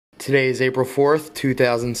Today is April 4th,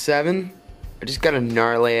 2007. I just got a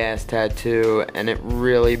gnarly ass tattoo and it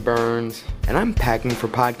really burns. And I'm packing for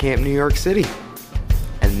Podcamp New York City.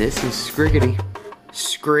 And this is Scriggity.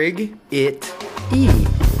 Scrig it E.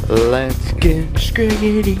 Let's get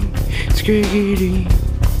scriggity, scriggity.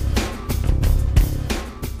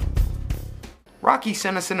 Rocky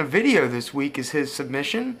sent us in a video this week as his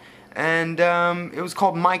submission. And it was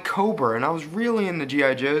called My Cobra. And I was really into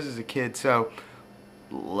G.I. Joes as a kid, so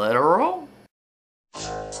let her roll.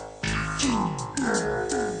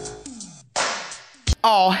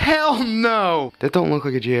 Oh, hell no! That don't look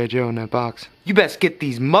like a G.I. Joe in that box. You best get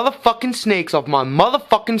these motherfucking snakes off my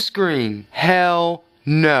motherfucking screen. Hell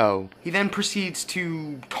no. He then proceeds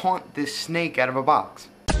to taunt this snake out of a box.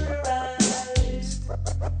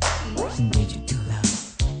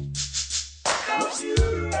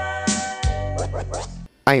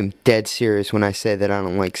 I am dead serious when I say that I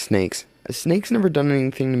don't like snakes. A snake's never done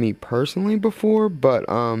anything to me personally before, but,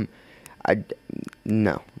 no. I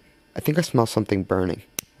think I smell something burning.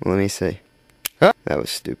 Let me see. That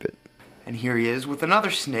was stupid. And here he is with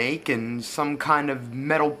another snake and some kind of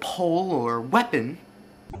metal pole or weapon.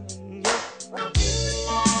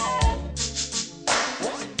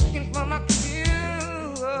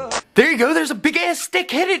 There you go, there's a big ass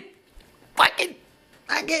stick, hit it! Whack it!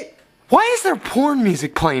 Whack it! Why is there porn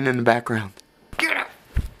music playing in the background? Get it!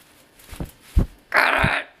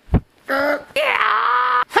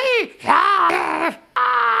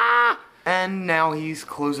 And now he's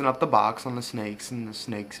closing up the box on the snakes, and the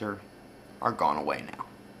snakes are gone away now.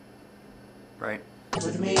 Right?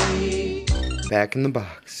 Back in the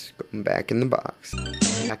box. Going back in the box.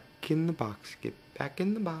 Back in the box. Get back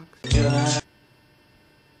in the box. Is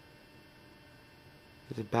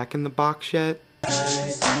it back in the box yet?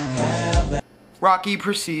 Rocky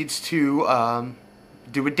proceeds to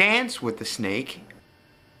do a dance with the snake.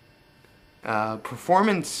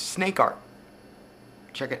 Performance snake art.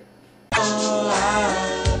 Check it.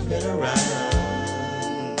 I've been around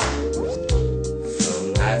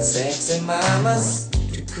from hot sexy mamas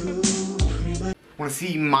to cool. Wanna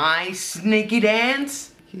see my snaky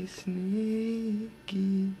dance?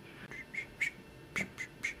 Snaky.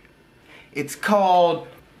 It's called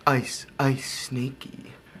Ice Ice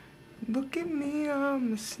Snaky. Look at me,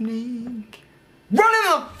 I'm a snake. Run in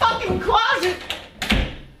the fucking closet!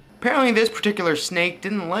 Apparently this particular snake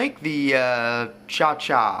didn't like the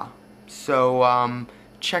cha-cha. So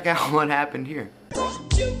check out what happened here.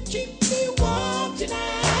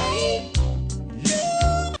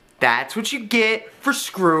 That's what you get for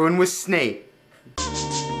screwing with Snake.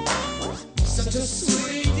 Such a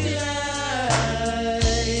sweet delight.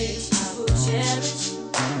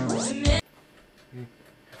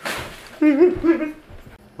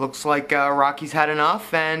 Looks like Rocky's had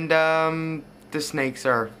enough, and the snakes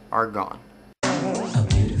are gone. Oh,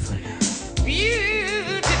 beautiful love.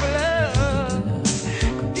 Beautiful love.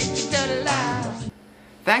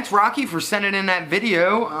 Thanks, Rocky, for sending in that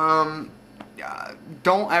video.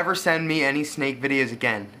 Don't ever send me any snake videos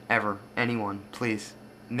again. Ever. Anyone. Please.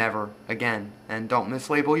 Never again. And don't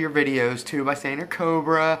mislabel your videos, too, by saying they're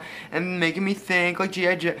Cobra and making me think like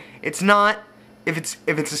G.I. Joe. It's not. If it's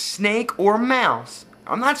a snake or a mouse,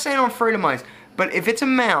 I'm not saying I'm afraid of mice, but if it's a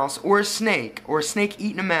mouse or a snake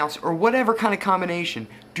eating a mouse or whatever kind of combination,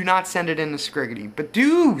 do not send it in to Scriggity. But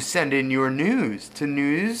do send in your news to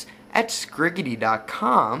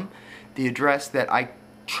news@scriggity.com, the address that I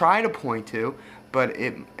try to point to, but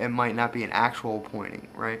it might not be an actual pointing,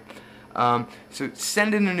 right? So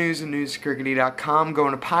send in the news at news@scriggity.com.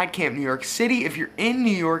 Going to Podcamp New York City. If you're in New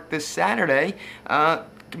York this Saturday,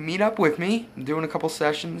 meet up with me. I'm doing a couple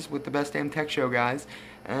sessions with the Best Damn Tech Show guys.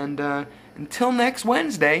 And until next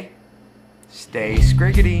Wednesday, stay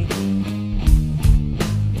scriggity.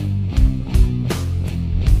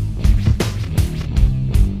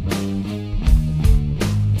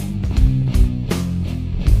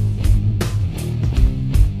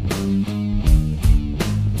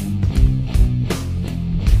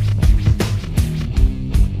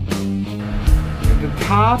 At the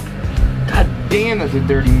top, god damn, that's a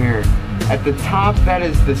dirty mirror. At the top, that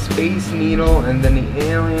is the Space Needle, and then the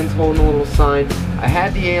alien's holding a little sign. I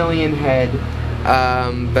had the alien head,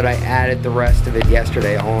 but I added the rest of it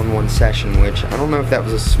yesterday all in one session, which I don't know if that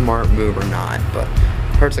was a smart move or not, but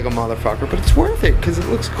it hurts like a motherfucker, but it's worth it, because it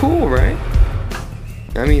looks cool, right?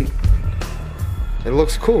 I mean, it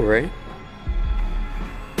looks cool, right?